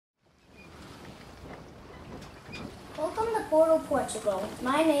Porto, Portugal.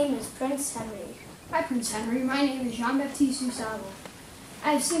 My name is Prince Henry. Hi, Prince Henry. My name is Baptiste Sable.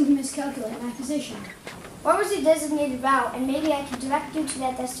 I have seemed to miscalculate my position. What was your designated route, and maybe I can direct you to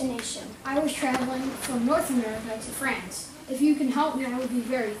that destination? I was traveling from North America to France. If you can help me, I would be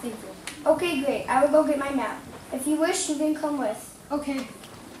very thankful. Okay, great. I will go get my map. If you wish, you can come with. Okay.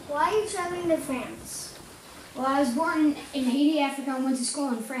 Why are you traveling to France? Well, I was born in Haiti, Africa, and went to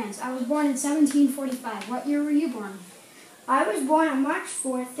school in France. I was born in 1745. What year were you born? I was born on March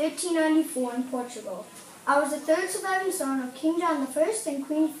 4, 1394 in Portugal. I was the third surviving son of King John I and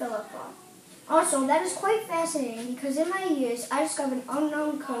Queen Philippa. Also, that is quite fascinating because in my years, I discovered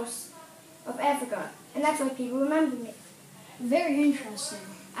unknown coasts of Africa, and that's why people remember me. Very interesting.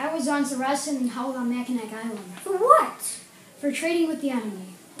 I was once arrested and held on Mackinac Island. For what? For trading with the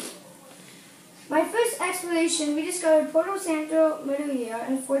enemy. My first exploration, we discovered Porto Santo Maria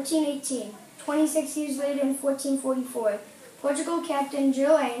in 1418. 26 years later, in 1444, Portugal Captain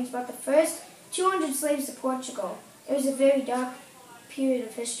Gerlanes brought the first 200 slaves to Portugal. It was a very dark period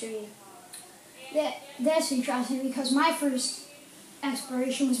of history. That's interesting because my first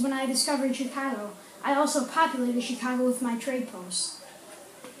exploration was when I discovered Chicago. I also populated Chicago with my trade posts.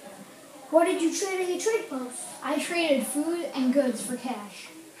 What did you trade at your trade post? I traded food and goods for cash.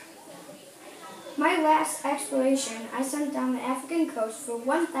 My last exploration, I sent down the African coast for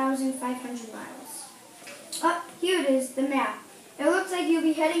 1,500 miles. Here it is, the map. It looks like you'll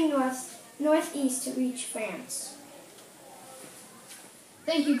be heading northeast to reach France.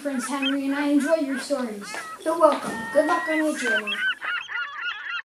 Thank you, Prince Henry, and I enjoy your stories. You're welcome. Good luck on your journey.